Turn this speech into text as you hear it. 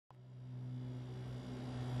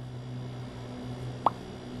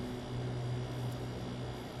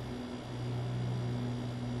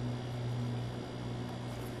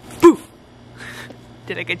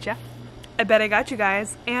Did I get ya? I bet I got you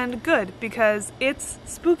guys, and good, because it's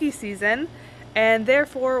spooky season, and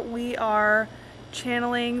therefore we are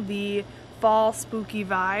channeling the fall spooky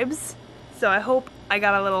vibes. So I hope I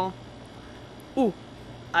got a little ooh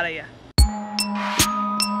out of ya.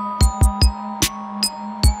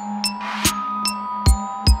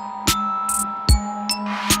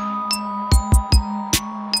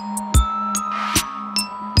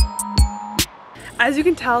 As you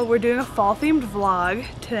can tell, we're doing a fall themed vlog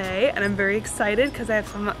today, and I'm very excited because I have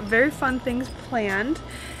some very fun things planned.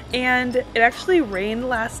 And it actually rained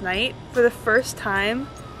last night for the first time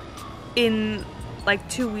in like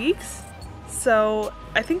 2 weeks. So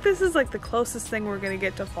I think this is like the closest thing we're gonna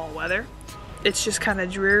get to fall weather. It's just kind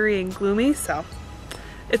of dreary and gloomy, so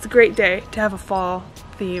it's a great day to have a fall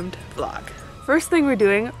themed vlog. First thing we're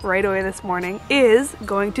doing right away this morning is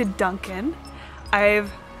going to Dunkin.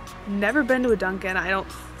 I've never been to a Dunkin', I don't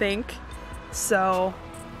think, so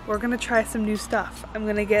we're gonna try some new stuff. I'm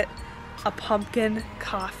gonna get a pumpkin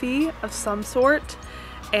coffee of some sort,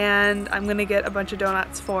 and I'm gonna get a bunch of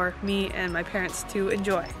donuts for me and my parents to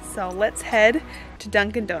enjoy. So let's head to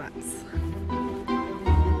Dunkin' Donuts.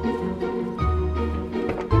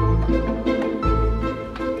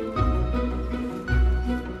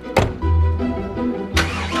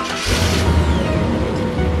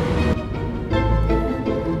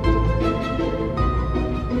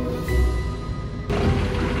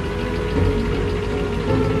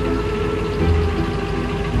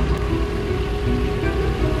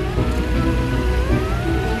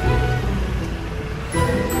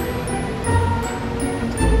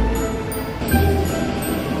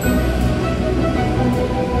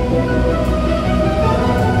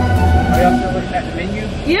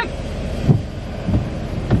 Yep.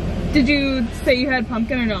 Did you say you had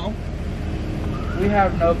pumpkin or no? We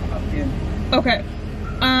have no pumpkin. Okay.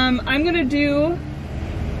 I'm gonna do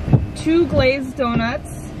 2 glazed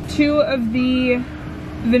donuts, 2 of the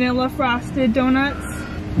vanilla frosted donuts,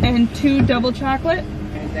 and 2 double chocolate.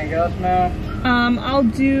 Anything else, ma'am? I'll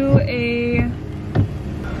do a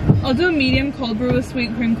medium cold brew with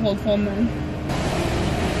sweet cream cold foam then.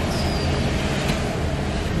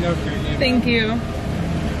 No cream. Thank you.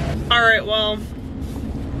 Alright, well,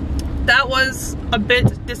 that was a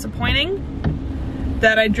bit disappointing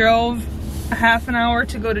that I drove a half an hour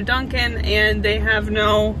to go to Dunkin' and they have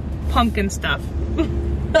no pumpkin stuff.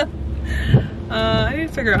 I need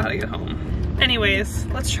to figure out how to get home. Anyways,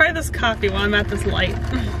 let's try this coffee while I'm at this light.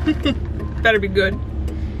 Better be good.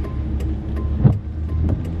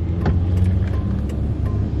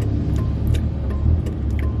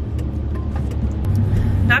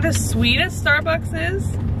 Not as sweet as Starbucks is,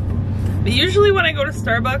 but usually when I go to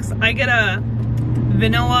Starbucks, I get a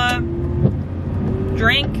vanilla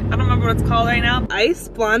drink. I don't remember what it's called right now.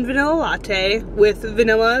 Iced blonde vanilla latte with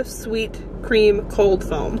vanilla sweet cream cold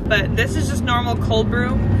foam. But this is just normal cold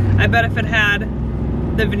brew. I bet if it had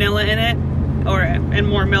the vanilla in it, and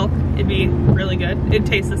more milk, it'd be really good. It'd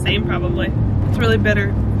taste the same probably. It's really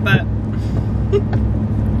bitter, but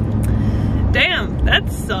damn, that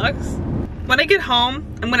sucks. When I get home,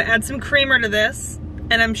 I'm gonna add some creamer to this,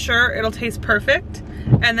 and I'm sure it'll taste perfect,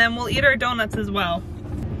 and then we'll eat our donuts as well.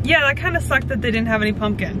 Yeah, that kind of sucked that they didn't have any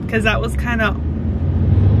pumpkin, because that was kind of...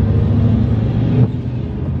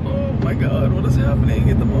 Oh my god, what is happening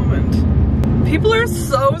at the moment? People are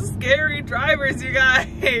so scary drivers, you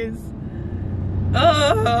guys.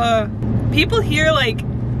 People here, like,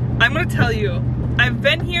 I'm gonna tell you, I've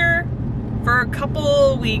been here for a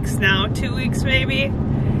couple weeks now, 2 weeks maybe,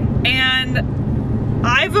 and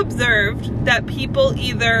I've observed that people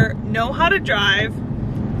either know how to drive,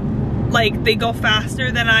 like they go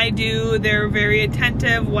faster than I do, they're very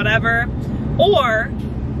attentive, whatever, or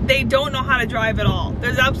they don't know how to drive at all.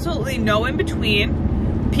 There's absolutely no in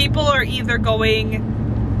between. People are either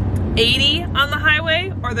going 80 on the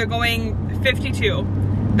highway or they're going 52.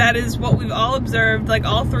 That is what we've all observed, like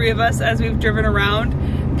all 3 of us as we've driven around.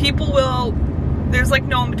 People will, there's like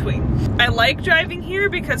no in between. I like driving here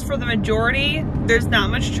because for the majority, there's not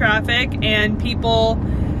much traffic and people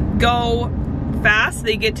go fast,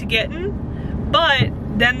 they get to getting. But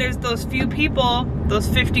then there's those few people, those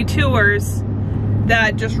 52ers,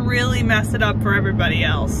 that just really mess it up for everybody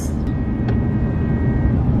else.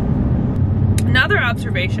 Another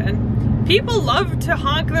observation, people love to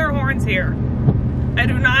honk their horns here. I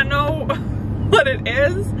do not know what it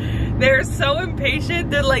is. They're so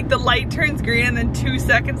impatient that like the light turns green and then 2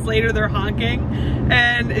 seconds later they're honking,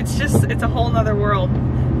 and it's a whole nother world.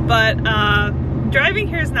 But driving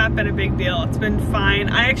here has not been a big deal. It's been fine.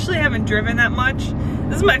 I actually haven't driven that much.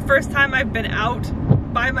 This is my first time I've been out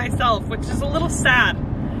by myself, which is a little sad,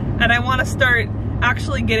 and I want to start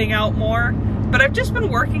actually getting out more, but I've just been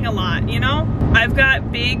working a lot, you know? I've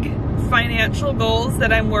got big financial goals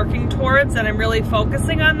that I'm working towards and I'm really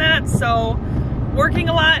focusing on that, so working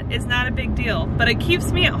a lot is not a big deal, but it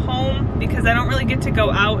keeps me at home because I don't really get to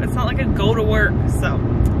go out. It's not like I go to work, so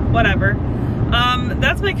whatever.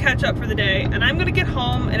 That's my catch up for the day, and I'm gonna get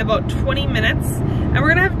home in about 20 minutes and we're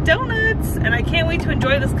gonna have donuts, and I can't wait to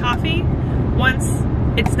enjoy this coffee once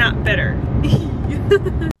it's not bitter.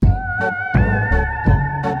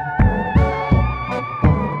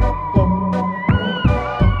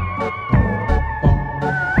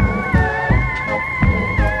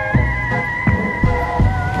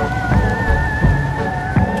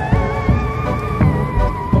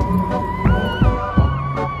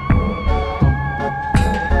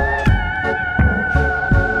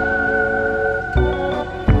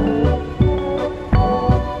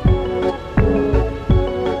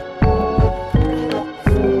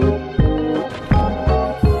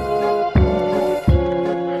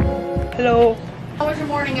 Hello. How was your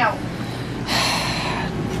morning out?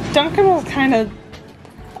 Dunkin was kind of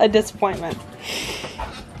a disappointment.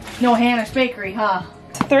 No Hannah's Bakery, huh?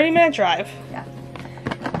 It's a 30-minute drive. Yeah.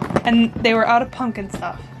 And they were out of pumpkin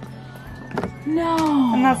stuff.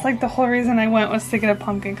 No. And that's like the whole reason I went, was to get a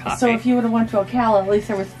pumpkin coffee. So if you would have went to Ocala, at least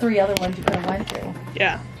there was 3 other ones you could have went to.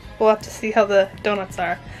 Yeah. We'll have to see how the donuts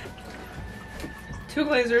are. 2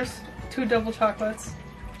 glazers, 2 double chocolates,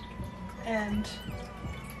 and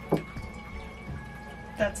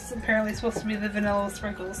that's apparently supposed to be the vanilla with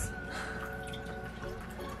sprinkles.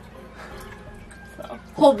 So.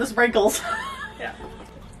 Hold the sprinkles. Yeah.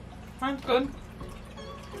 That's good.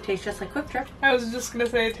 Tastes just like Quick Trip. I was just gonna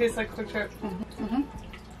say it tastes like Quick Trip.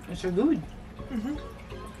 It's so good.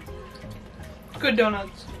 Good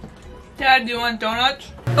donuts. Dad, do you want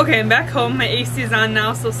donuts? Okay, I'm back home. My AC is on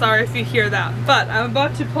now, so sorry if you hear that. But I'm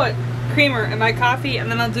about to put creamer in my coffee,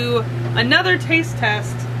 and then I'll do another taste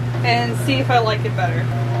test and see if I like it better.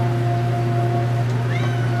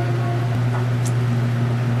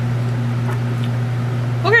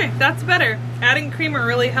 Okay, that's better. Adding creamer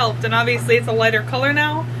really helped, and obviously it's a lighter color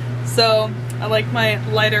now, so I like my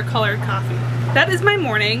lighter colored coffee. That is my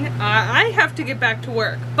morning. I have to get back to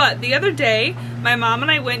work, but the other day my mom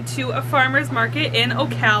and I went to a farmer's market in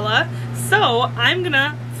Ocala, so I'm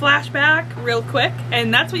gonna flashback real quick,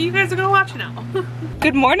 and that's what you guys are gonna watch now.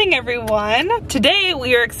 Good morning, everyone. Today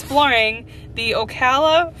we are exploring the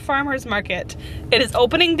Ocala Farmer's Market. It is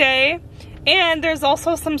opening day, and there's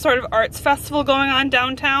also some sort of arts festival going on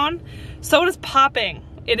downtown, so it is popping.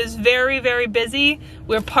 It is very, very busy.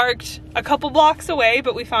 We're parked a couple blocks away,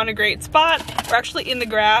 but we found a great spot. We're actually in the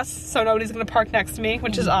grass, so nobody's gonna park next to me,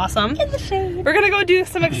 which is awesome. In the shade. We're gonna go do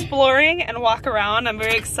some exploring and walk around. I'm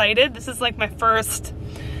very excited. This is like my first,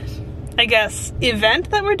 I guess,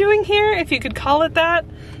 event that we're doing here, if you could call it that.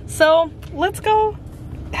 So let's go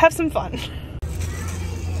have some fun.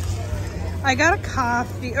 I got a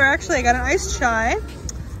coffee, or actually I got an iced chai.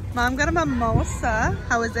 Mom got a mimosa.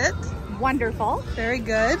 How is it? Wonderful. Very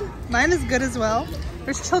good. Mine is good as well.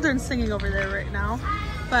 There's children singing over there right now.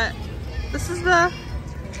 But this is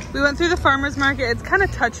we went through the farmer's market. It kind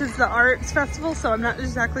of touches the arts festival, so I'm not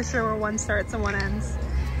exactly sure where one starts and one ends.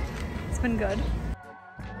 It's been good.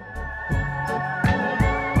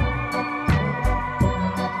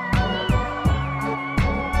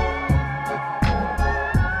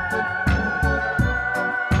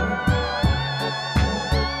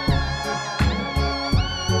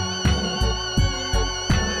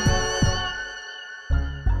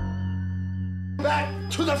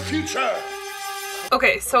 To the future.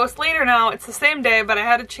 Okay, so it's later now. It's the same day, but I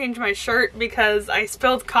had to change my shirt because I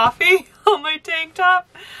spilled coffee on my tank top,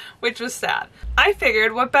 which was sad. I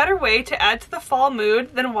figured what better way to add to the fall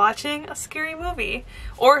mood than watching a scary movie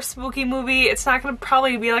or a spooky movie. It's not gonna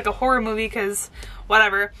probably be like a horror movie because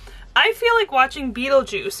whatever. I feel like watching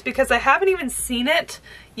Beetlejuice because I haven't even seen it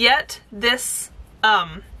yet this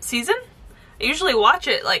season. I usually watch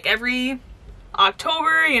it like every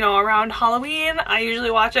October, you know, around Halloween. I usually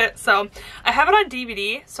watch it, so I have it on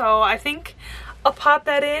DVD, so I think I'll pop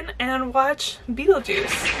that in and watch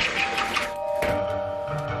Beetlejuice.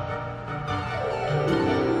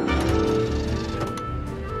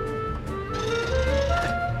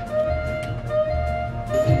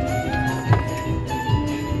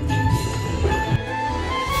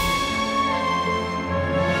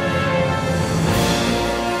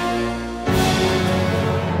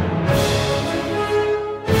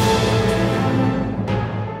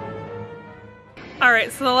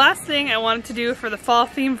 Alright, so the last thing I wanted to do for the fall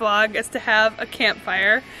theme vlog is to have a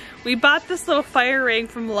campfire. We bought this little fire ring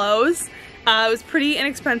from Lowe's. It was pretty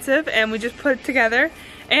inexpensive and we just put it together.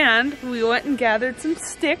 And we went and gathered some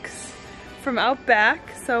sticks from out back,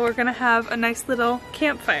 so we're gonna have a nice little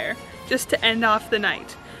campfire just to end off the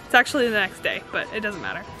night. It's actually the next day, but it doesn't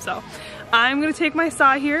matter. So I'm gonna take my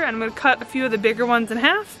saw here and I'm gonna cut a few of the bigger ones in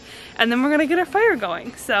half, and then we're gonna get our fire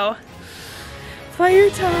going. So, fire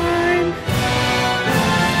time!